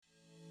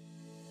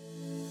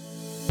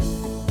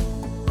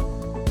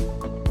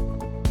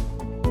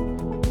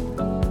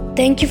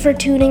Thank you for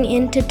tuning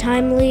in to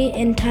Timely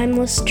and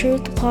Timeless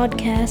Truth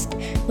podcast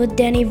with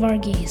Denny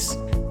Varghese.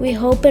 We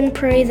hope and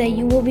pray that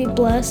you will be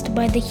blessed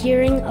by the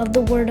hearing of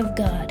the Word of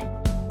God.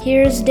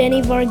 Here's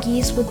Denny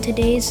Varghese with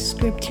today's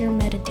scripture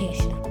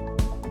meditation.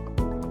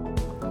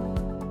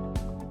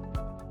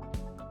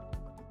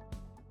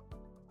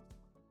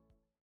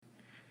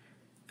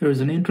 There is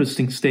an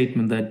interesting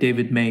statement that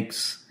David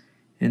makes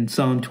in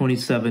Psalm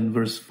 27,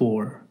 verse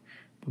 4.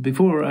 But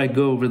before I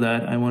go over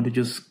that, I want to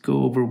just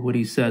go over what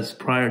he says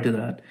prior to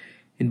that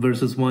in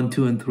verses 1,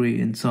 2, and 3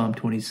 in Psalm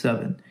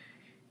 27.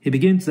 He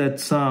begins that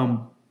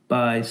psalm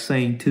by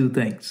saying two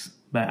things,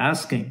 by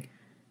asking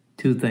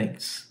two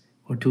things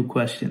or two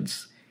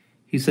questions.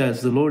 He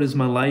says, "The Lord is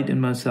my light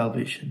and my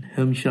salvation.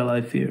 Whom shall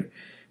I fear?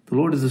 The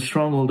Lord is the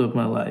stronghold of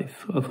my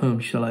life. Of whom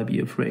shall I be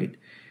afraid?"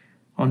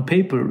 On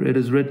paper, it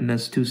is written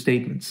as two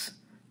statements,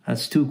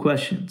 as two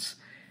questions,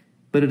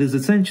 but it is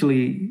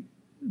essentially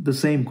the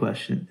same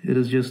question. It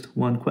is just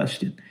one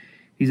question.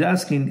 He's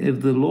asking,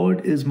 if the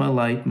Lord is my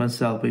light, my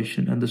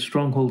salvation, and the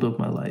stronghold of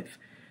my life,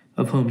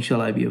 of whom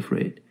shall I be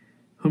afraid?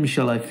 Whom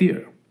shall I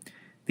fear?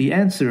 The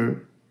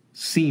answer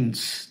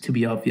seems to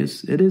be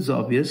obvious. It is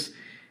obvious.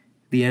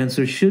 The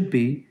answer should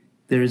be,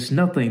 there is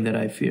nothing that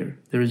I fear.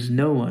 There is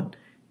no one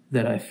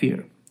that I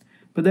fear.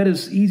 But that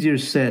is easier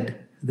said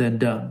than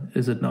done,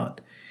 is it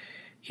not?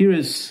 Here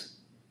is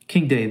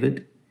King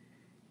David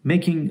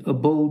making a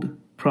bold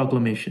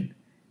proclamation,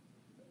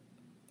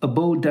 a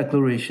bold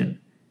declaration,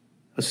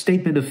 a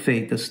statement of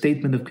faith, a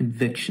statement of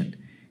conviction.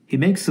 He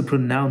makes a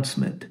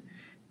pronouncement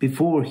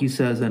before he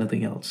says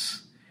anything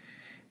else.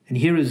 And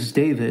here is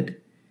David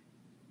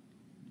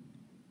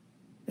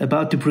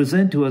about to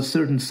present to us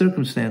certain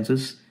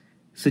circumstances,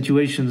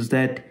 situations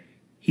that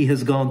he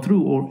has gone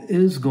through or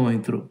is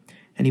going through.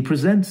 And he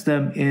presents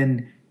them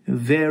in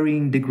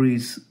varying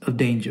degrees of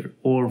danger,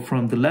 or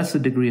from the lesser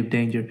degree of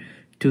danger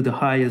to the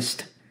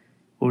highest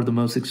or the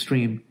most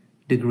extreme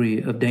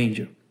degree of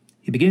danger.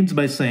 He begins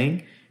by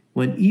saying,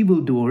 when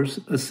evildoers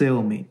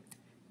assail me,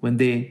 when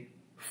they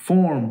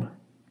form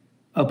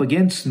up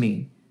against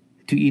me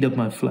to eat up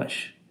my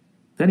flesh.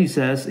 Then he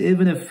says,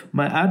 even if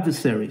my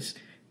adversaries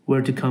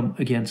were to come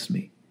against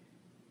me.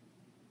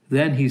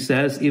 Then he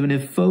says, even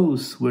if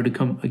foes were to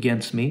come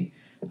against me.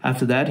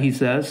 After that, he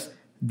says,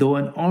 though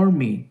an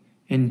army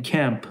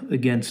encamp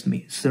against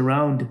me,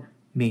 surround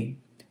me.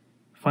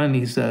 Finally,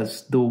 he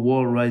says, though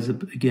war rise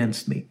up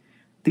against me.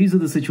 These are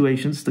the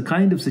situations, the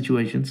kind of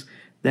situations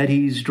that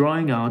he's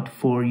drawing out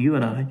for you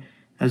and I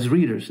as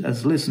readers,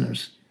 as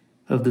listeners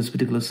of this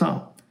particular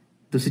psalm.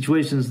 The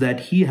situations that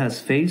he has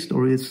faced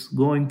or is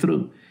going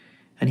through.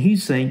 And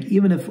he's saying,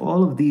 even if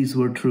all of these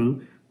were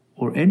true,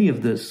 or any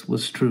of this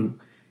was true,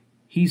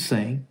 he's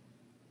saying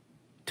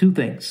two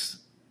things,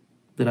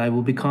 that I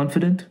will be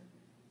confident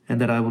and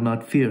that I will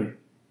not fear.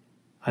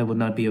 I will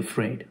not be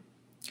afraid.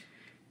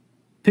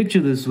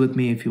 Picture this with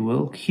me, if you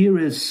will. Here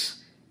is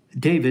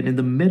David in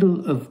the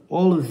middle of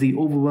all of the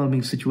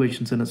overwhelming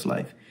situations in his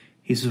life.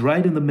 He's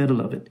right in the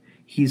middle of it.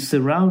 He's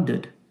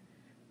surrounded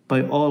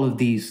by all of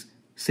these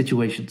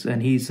situations,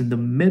 and he's in the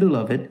middle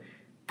of it,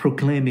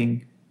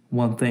 proclaiming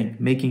one thing,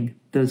 making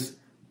this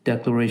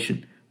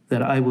declaration,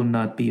 that I will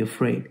not be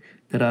afraid,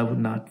 that I will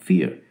not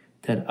fear,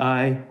 that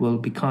I will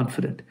be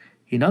confident.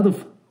 In other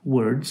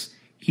words,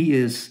 he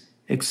is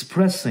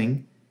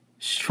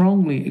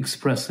strongly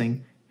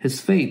expressing his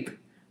faith,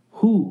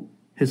 who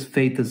his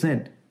faith is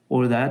in,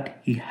 or that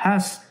he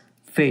has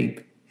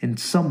faith in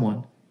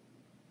someone.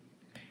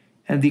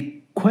 And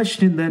the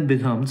question then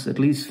becomes, at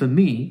least for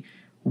me,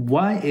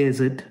 why is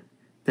it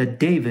that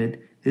David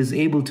is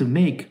able to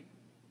make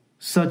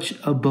such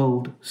a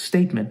bold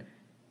statement?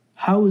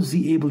 How is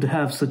he able to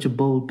have such a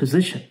bold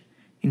position?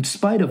 In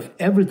spite of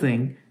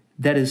everything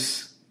that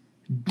is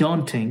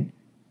daunting,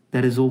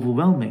 that is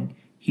overwhelming,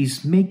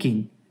 he's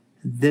making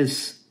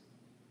this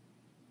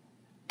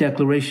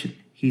declaration.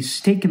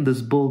 He's taken this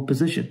bold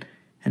position.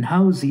 And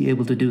how is he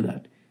able to do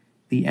that?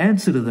 The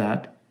answer to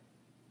that,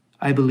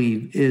 I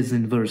believe, is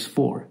in verse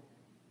 4.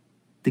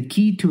 The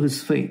key to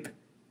his faith,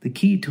 the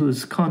key to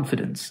his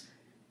confidence,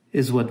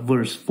 is what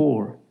verse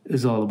 4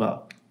 is all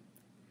about.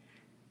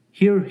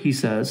 Here he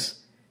says,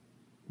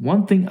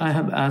 one thing I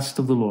have asked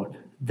of the Lord,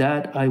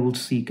 that I will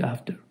seek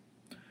after.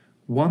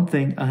 One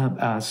thing I have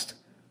asked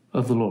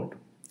of the Lord.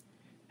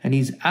 And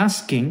he's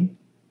asking,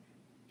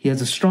 he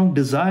has a strong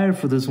desire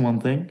for this one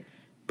thing,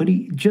 but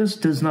he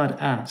just does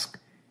not ask.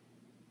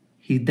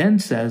 He then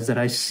says that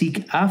I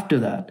seek after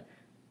that.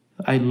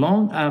 I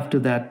long after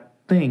that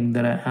thing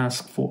that I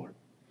ask for.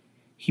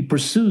 He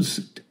pursues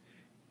it.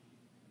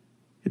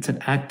 It's an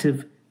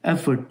active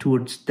effort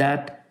towards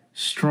that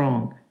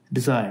strong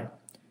desire.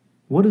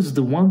 What is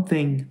the one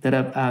thing that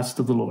I've asked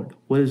of the Lord?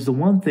 What is the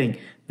one thing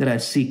that I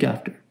seek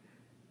after?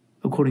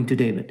 According to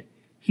David,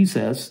 he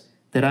says,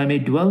 that I may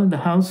dwell in the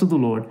house of the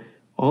Lord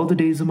all the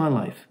days of my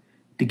life,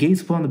 to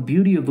gaze upon the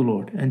beauty of the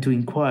Lord and to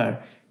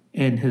inquire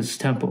in his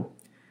temple.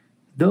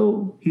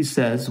 Though he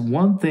says,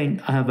 one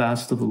thing I have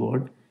asked of the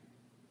Lord,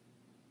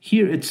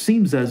 here it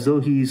seems as though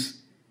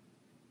he's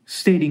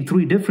stating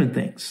three different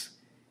things.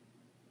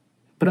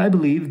 But I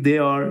believe they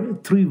are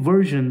three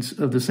versions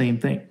of the same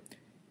thing.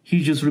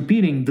 He's just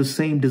repeating the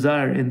same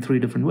desire in three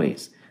different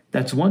ways.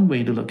 That's one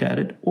way to look at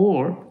it.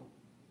 Or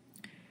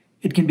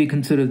it can be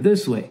considered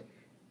this way.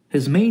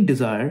 His main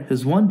desire,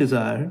 his one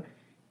desire,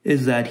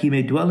 is that he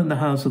may dwell in the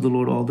house of the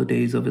Lord all the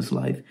days of his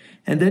life.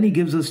 And then he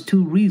gives us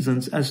two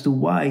reasons as to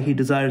why he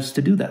desires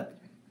to do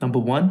that. Number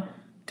one,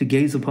 to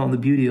gaze upon the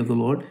beauty of the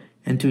Lord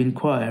and to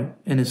inquire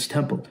in his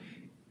temple.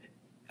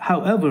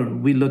 However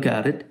we look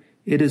at it,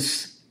 it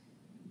is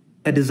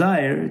a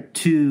desire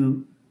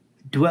to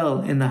dwell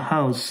in the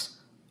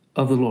house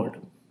of the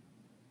Lord.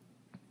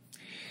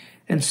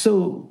 And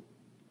so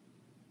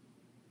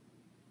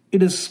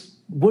it is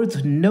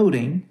worth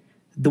noting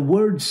the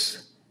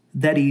words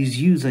that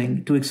he's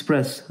using to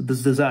express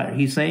this desire.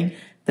 He's saying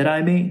that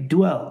I may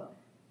dwell,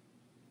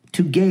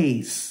 to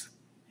gaze,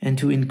 and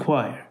to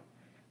inquire.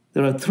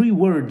 There are three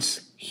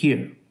words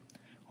here.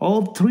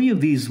 All three of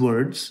these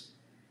words,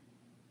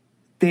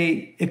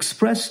 they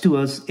express to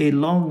us a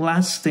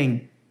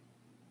long-lasting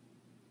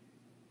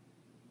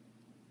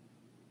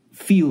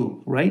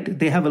feel, right?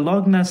 They have a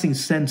long-lasting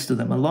sense to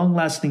them, a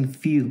long-lasting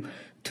feel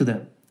to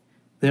them.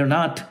 They're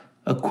not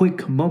a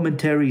quick,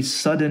 momentary,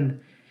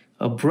 sudden,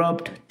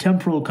 abrupt,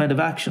 temporal kind of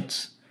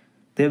actions.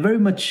 They're very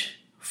much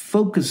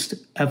focused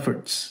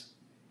efforts.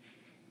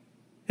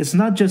 It's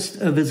not just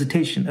a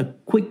visitation, a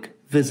quick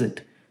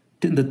visit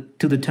to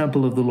the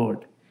temple of the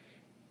Lord.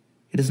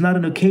 It is not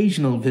an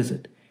occasional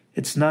visit.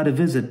 It's not a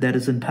visit that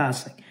is in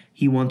passing.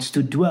 He wants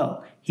to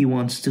dwell. He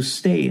wants to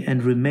stay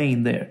and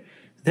remain there.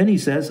 Then he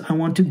says, I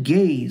want to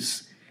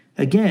gaze.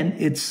 Again,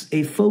 it's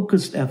a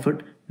focused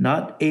effort,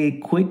 not a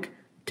quick,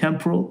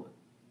 temporal,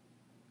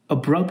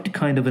 abrupt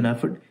kind of an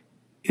effort.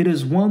 It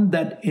is one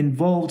that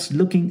involves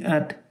looking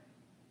at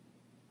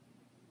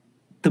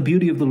the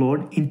beauty of the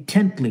Lord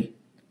intently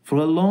for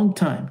a long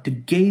time, to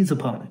gaze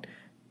upon it,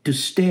 to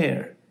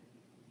stare,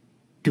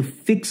 to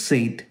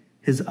fixate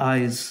his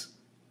eyes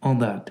on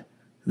that.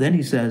 Then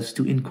he says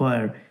to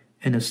inquire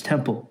in his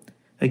temple.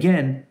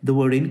 Again, the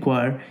word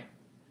inquire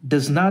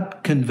does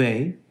not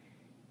convey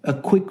a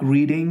quick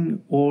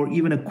reading or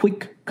even a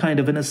quick kind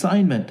of an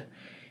assignment.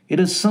 It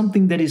is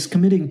something that he's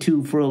committing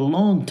to for a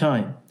long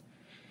time.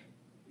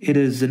 It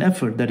is an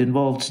effort that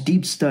involves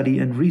deep study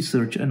and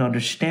research and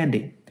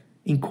understanding.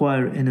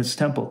 Inquire in his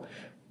temple.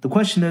 The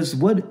question is,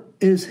 what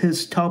is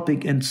his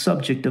topic and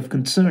subject of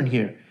concern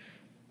here?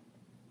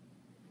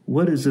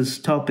 What is his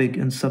topic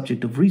and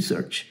subject of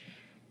research?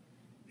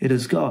 It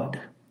is God.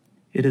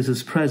 It is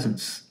his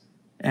presence.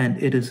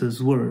 And it is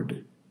his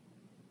word.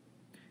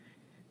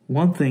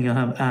 One thing I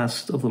have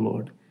asked of the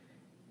Lord,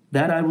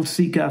 that I will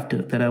seek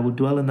after, that I will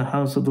dwell in the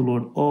house of the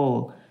Lord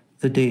all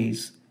the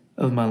days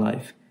of my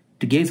life,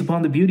 to gaze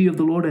upon the beauty of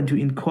the Lord and to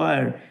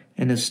inquire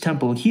in his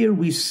temple. Here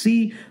we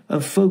see a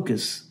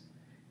focus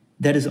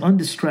that is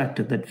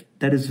undistracted,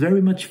 that is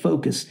very much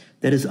focused,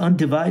 that is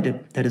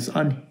undivided, that is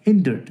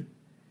unhindered.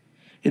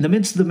 In the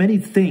midst of the many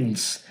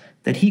things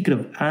that he could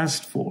have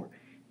asked for,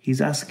 he's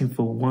asking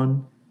for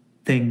one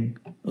thing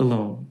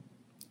alone.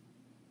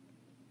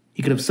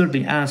 He could have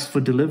certainly asked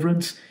for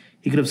deliverance.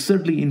 He could have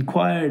certainly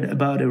inquired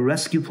about a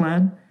rescue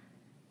plan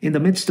in the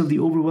midst of the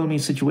overwhelming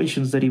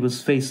situations that he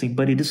was facing.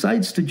 But he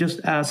decides to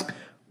just ask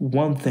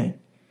one thing.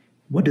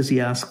 What does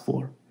he ask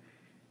for?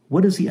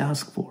 What does he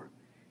ask for?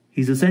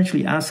 He's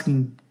essentially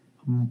asking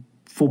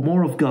for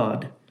more of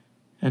God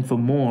and for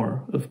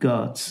more of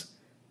God's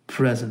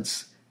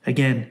presence.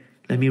 Again,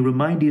 let me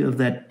remind you of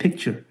that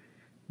picture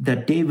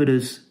that David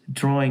is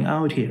drawing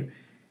out here.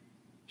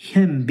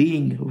 Him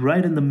being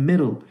right in the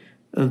middle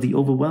of the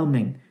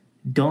overwhelming,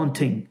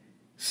 daunting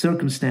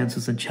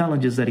circumstances and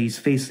challenges that he's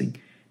facing.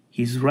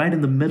 He's right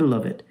in the middle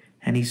of it,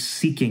 and he's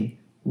seeking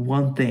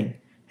one thing.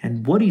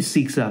 And what he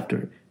seeks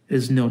after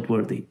is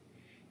noteworthy.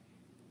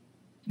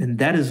 And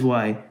that is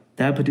why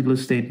that particular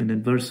statement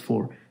in verse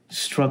 4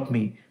 struck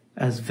me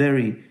as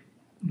very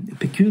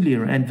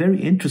peculiar and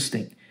very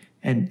interesting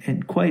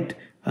and quite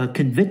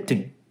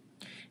convicting.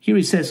 Here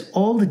he says,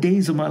 all the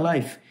days of my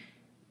life,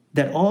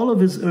 that all of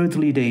his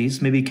earthly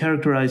days may be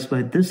characterized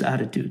by this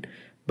attitude,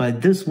 by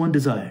this one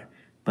desire,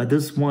 by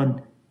this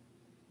one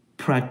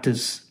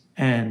practice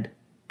and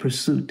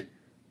pursuit,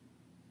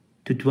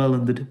 to dwell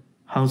in the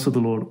house of the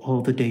Lord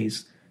all the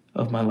days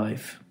of my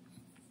life.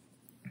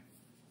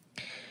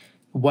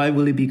 Why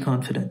will he be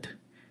confident?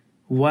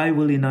 Why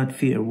will he not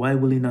fear? Why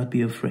will he not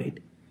be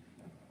afraid?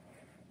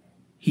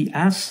 He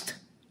asked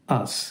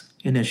us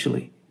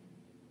initially,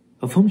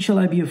 of whom shall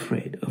I be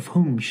afraid? Of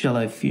whom shall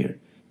I fear?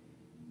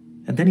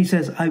 And then he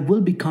says, I will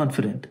be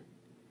confident.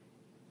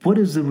 What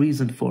is the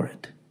reason for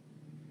it?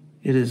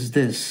 It is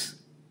this.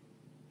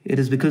 It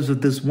is because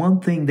of this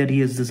one thing that he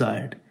has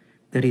desired,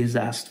 that he has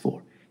asked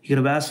for. He could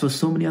have asked for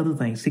so many other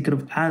things. He could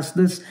have asked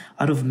this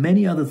out of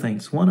many other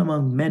things, one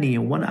among many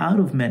or one out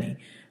of many,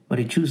 but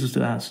he chooses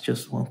to ask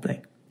just one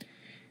thing.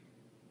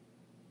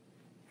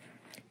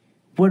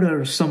 What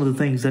are some of the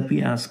things that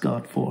we ask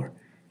God for?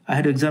 I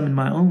had to examine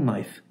my own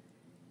life.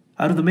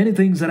 Out of the many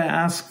things that I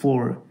ask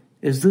for,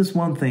 is this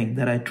one thing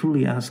that I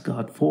truly ask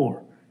God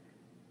for?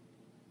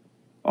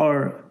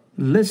 Or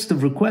list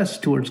of requests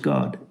towards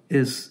God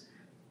is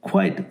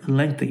quite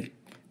lengthy.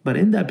 But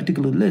in that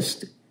particular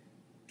list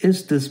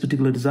is this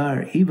particular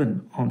desire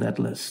even on that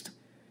list.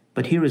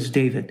 But here is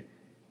David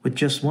with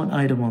just one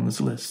item on this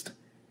list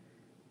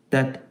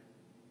that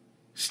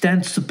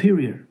stands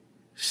superior,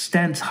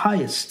 stands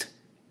highest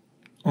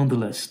on the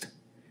list.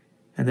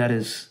 And that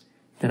is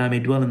that I may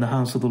dwell in the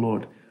house of the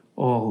Lord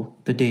all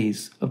the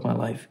days of my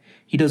life.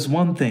 He does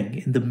one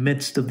thing in the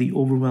midst of the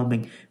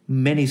overwhelming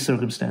many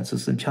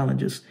circumstances and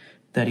challenges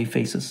that he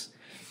faces.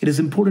 It is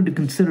important to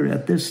consider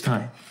at this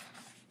time,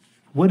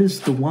 what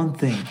is the one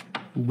thing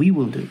we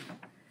will do?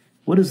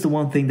 What is the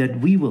one thing that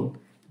we will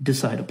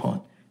decide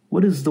upon?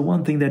 What is the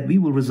one thing that we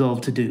will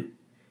resolve to do?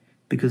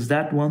 Because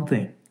that one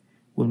thing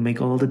will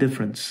make all the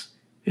difference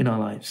in our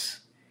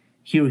lives.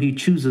 Here he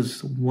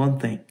chooses one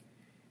thing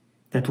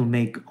that will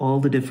make all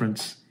the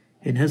difference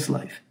in his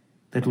life,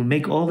 that will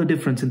make all the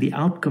difference in the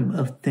outcome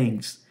of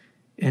things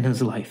in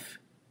his life.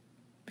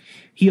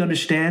 He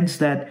understands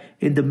that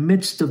in the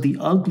midst of the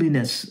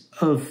ugliness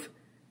of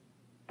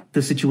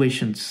the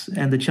situations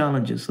and the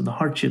challenges and the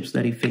hardships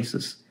that he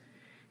faces,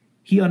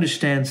 he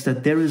understands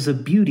that there is a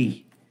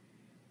beauty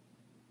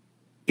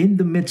in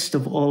the midst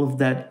of all of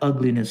that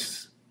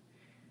ugliness.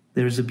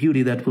 There is a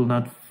beauty that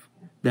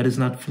is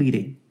not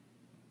fleeting,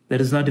 that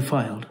is not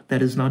defiled,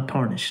 that is not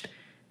tarnished,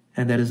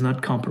 and that is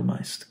not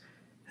compromised.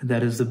 And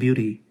that is the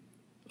beauty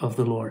of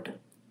the Lord.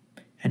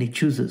 And he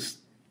chooses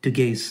to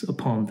gaze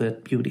upon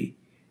that beauty.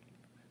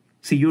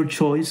 See, your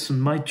choice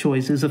and my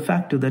choice is a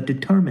factor that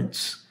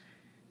determines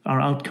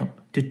our outcome,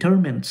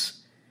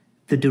 determines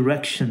the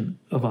direction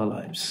of our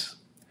lives.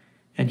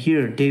 And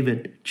here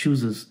David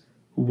chooses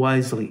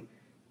wisely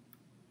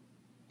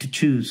to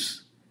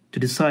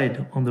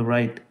decide on the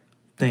right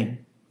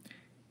thing.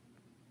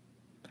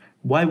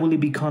 Why will he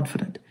be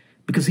confident?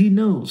 Because he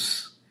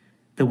knows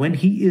that when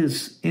he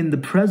is in the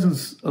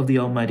presence of the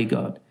Almighty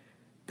God,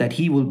 that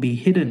he will be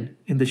hidden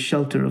in the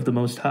shelter of the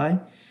Most High.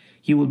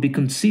 He will be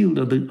concealed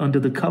under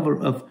the cover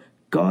of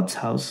God's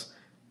house,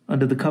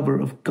 under the cover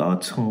of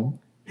God's home,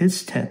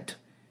 his tent,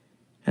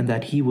 and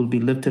that he will be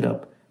lifted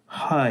up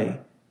high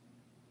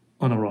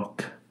on a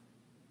rock.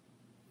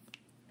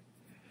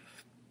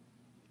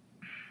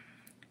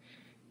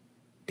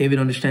 David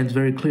understands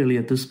very clearly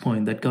at this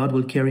point that God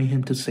will carry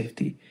him to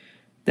safety,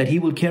 that he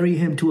will carry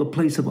him to a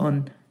place of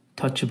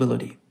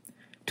untouchability,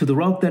 to the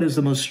rock that is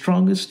the most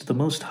strongest, the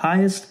most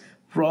highest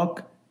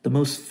rock, the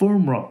most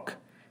firm rock,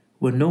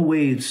 where no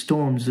waves,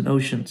 storms, and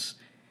oceans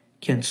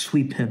can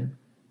sweep him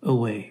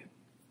away.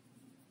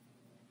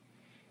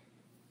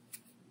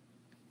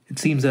 It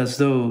seems as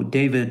though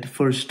David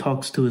first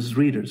talks to his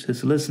readers,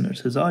 his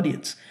listeners, his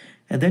audience,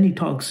 and then he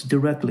talks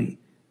directly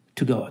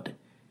to God.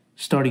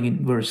 Starting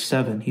in verse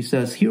 7, he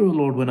says, "Hear, O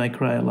Lord, when I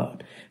cry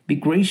aloud. Be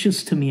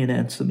gracious to me and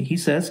answer me." He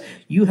says,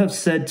 "You have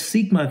said,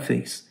 seek my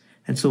face.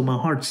 And so my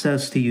heart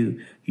says to you,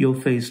 your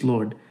face,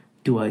 Lord,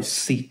 do I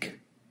seek."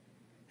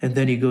 And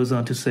then he goes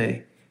on to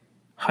say,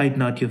 "Hide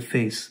not your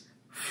face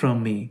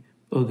from me,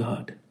 O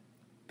God."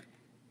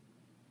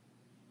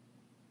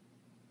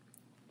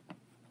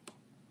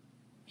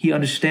 He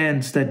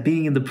understands that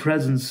being in the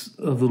presence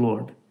of the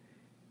Lord,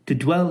 to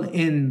dwell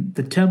in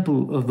the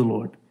temple of the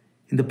Lord,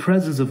 in the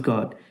presence of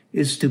God,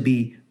 is to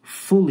be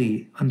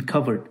fully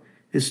uncovered,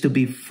 is to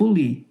be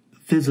fully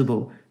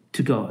visible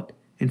to God,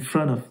 in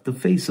front of the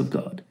face of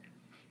God.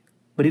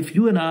 But if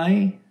you and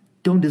I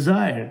don't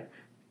desire,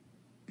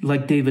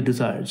 like David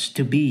desires,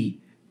 to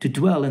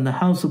dwell in the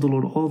house of the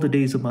Lord all the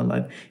days of my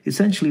life,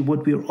 essentially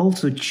what we are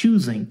also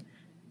choosing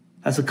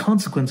as a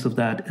consequence of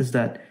that is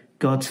that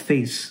God's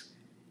face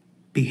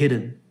be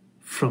hidden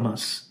from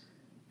us,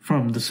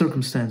 from the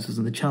circumstances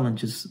and the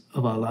challenges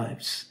of our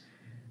lives.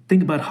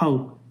 Think about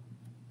how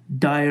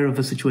dire of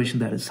a situation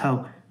that is,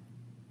 how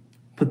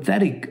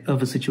pathetic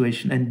of a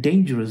situation and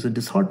dangerous and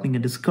disheartening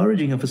and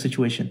discouraging of a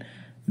situation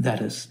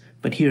that is.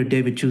 But here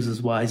David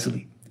chooses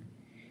wisely.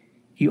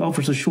 He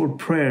offers a short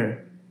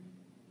prayer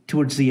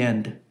towards the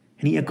end,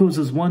 and he echoes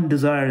his one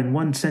desire and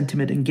one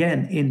sentiment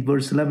again in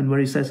verse 11, where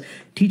he says,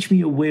 "Teach me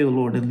your way, O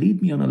Lord, and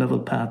lead me on a level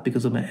path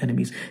because of my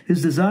enemies."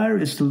 His desire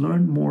is to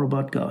learn more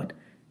about God,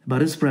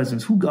 about his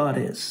presence, who God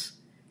is,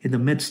 in the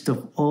midst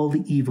of all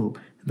the evil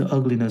and the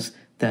ugliness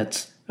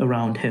that's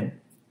around him.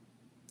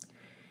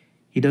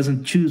 He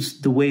doesn't choose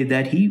the way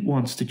that he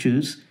wants to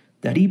choose,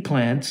 that he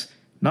plans,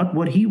 not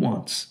what he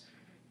wants,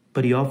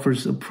 but he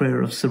offers a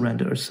prayer of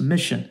surrender or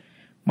submission,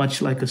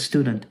 much like a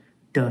student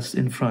does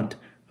in front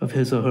of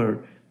his or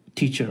her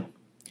teacher.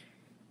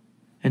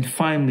 And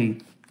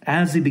finally,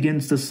 as he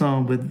begins the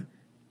psalm with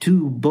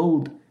two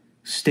bold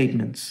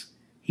statements,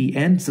 he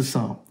ends the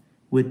psalm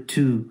with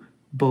two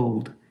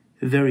bold,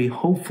 very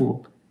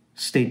hopeful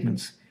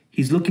statements.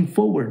 He's looking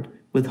forward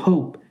with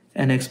hope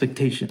and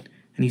expectation.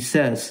 And he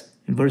says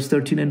in verse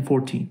 13 and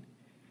 14,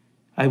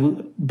 "I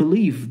will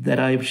believe that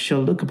I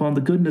shall look upon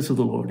the goodness of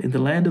the Lord in the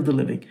land of the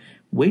living.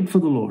 Wait for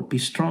the Lord. Be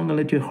strong and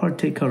let your heart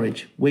take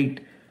courage. Wait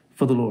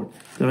for the Lord."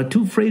 There are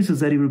two phrases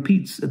that he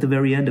repeats at the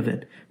very end of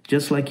it,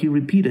 just like he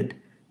repeated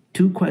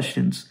two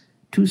questions,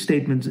 two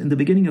statements in the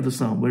beginning of the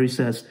psalm where he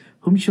says,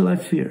 Whom shall I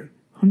fear?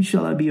 Whom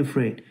shall I be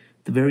afraid?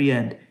 At the very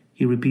end,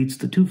 he repeats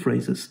the two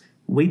phrases,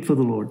 wait for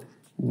the Lord,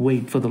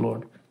 wait for the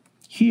Lord.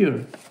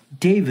 Here,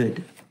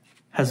 David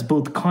has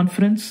both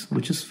confidence,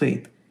 which is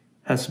faith,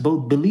 has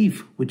both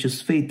belief, which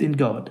is faith in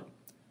God.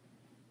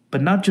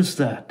 But not just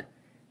that,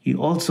 he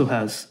also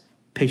has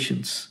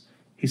patience.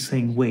 He's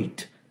saying,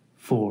 wait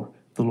for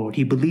the Lord.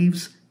 He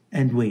believes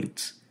and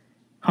waits.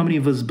 How many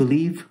of us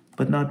believe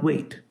but not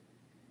wait?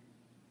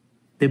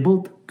 They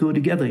both go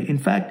together. In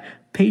fact,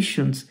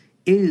 patience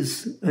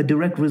is a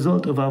direct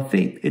result of our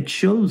faith. It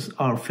shows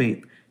our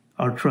faith,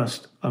 our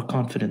trust, our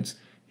confidence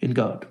in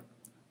God.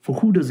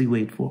 For who does he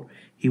wait for?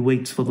 He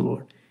waits for the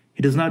Lord.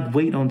 He does not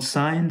wait on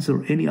signs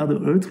or any other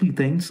earthly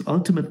things.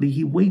 Ultimately,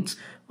 he waits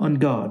on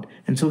God.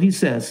 And so he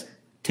says,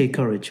 take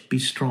courage, be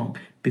strong,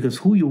 because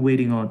who you're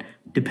waiting on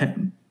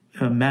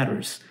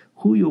matters.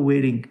 Who you're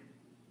waiting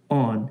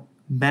on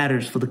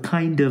matters for the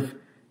kind of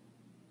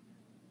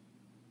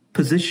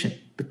position,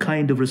 the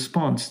kind of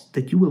response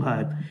that you will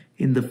have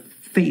in the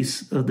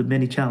face of the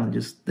many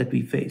challenges that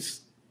we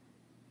face.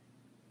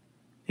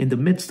 In the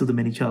midst of the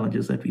many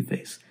challenges that we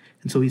face.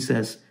 And so he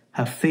says,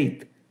 have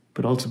faith,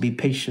 but also be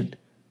patient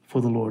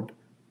for the Lord.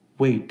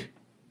 Wait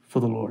for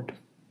the Lord.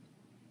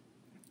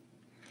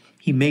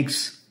 He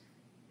makes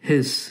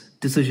his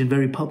decision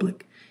very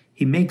public.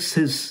 He makes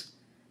his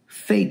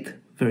faith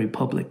very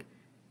public.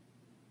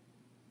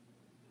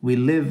 We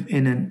live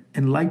in an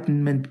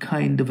enlightenment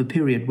kind of a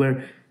period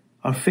where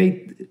our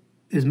faith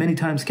is many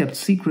times kept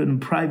secret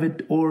and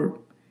private or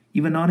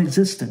even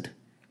non-existent.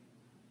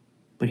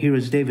 But here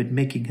is David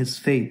making his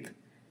faith,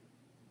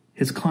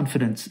 his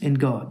confidence in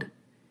God,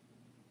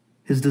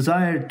 his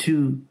desire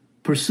to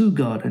pursue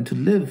God and to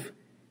live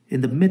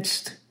in the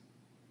midst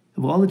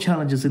of all the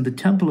challenges in the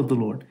temple of the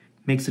Lord,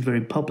 makes it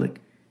very public,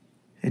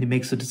 and he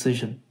makes a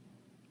decision.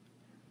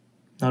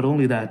 Not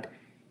only that,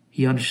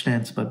 he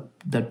understands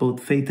that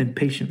both faith and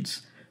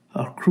patience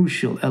are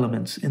crucial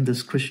elements in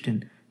this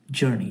Christian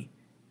journey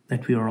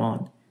that we are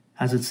on.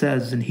 As it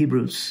says in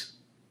Hebrews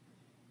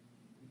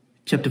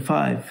chapter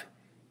 5,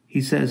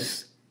 he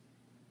says,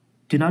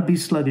 do not be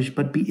sluggish,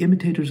 but be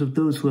imitators of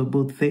those who have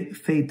both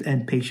faith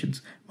and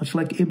patience, much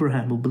like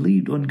Abraham, who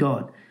believed on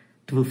God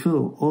to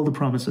fulfill all the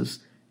promises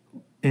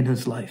in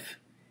his life.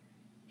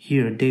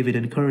 Here, David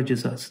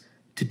encourages us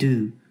to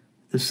do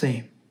the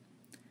same.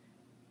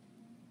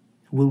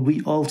 Will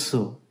we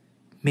also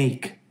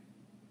make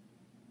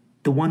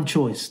the one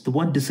choice, the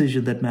one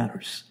decision that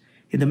matters?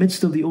 In the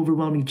midst of the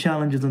overwhelming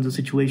challenges and the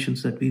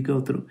situations that we go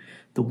through,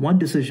 the one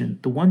decision,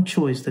 the one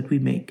choice that we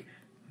make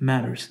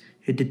matters.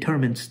 It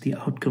determines the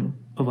outcome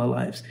of our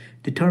lives,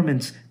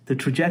 determines the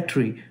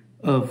trajectory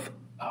of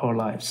our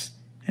lives,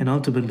 and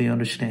ultimately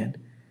understand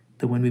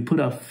that when we put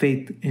our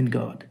faith in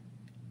God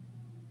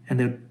and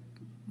that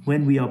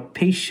when we are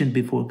patient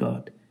before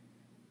God,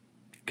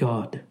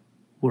 God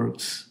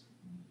works.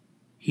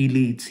 He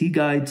leads, he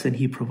guides, and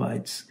he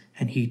provides,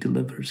 and he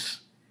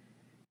delivers.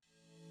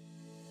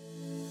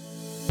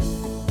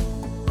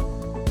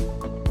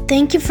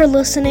 Thank you for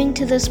listening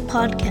to this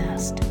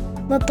podcast.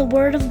 Let the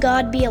word of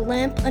God be a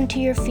lamp unto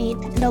your feet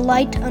and a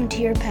light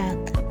unto your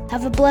path.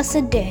 Have a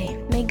blessed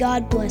day. May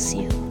God bless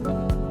you.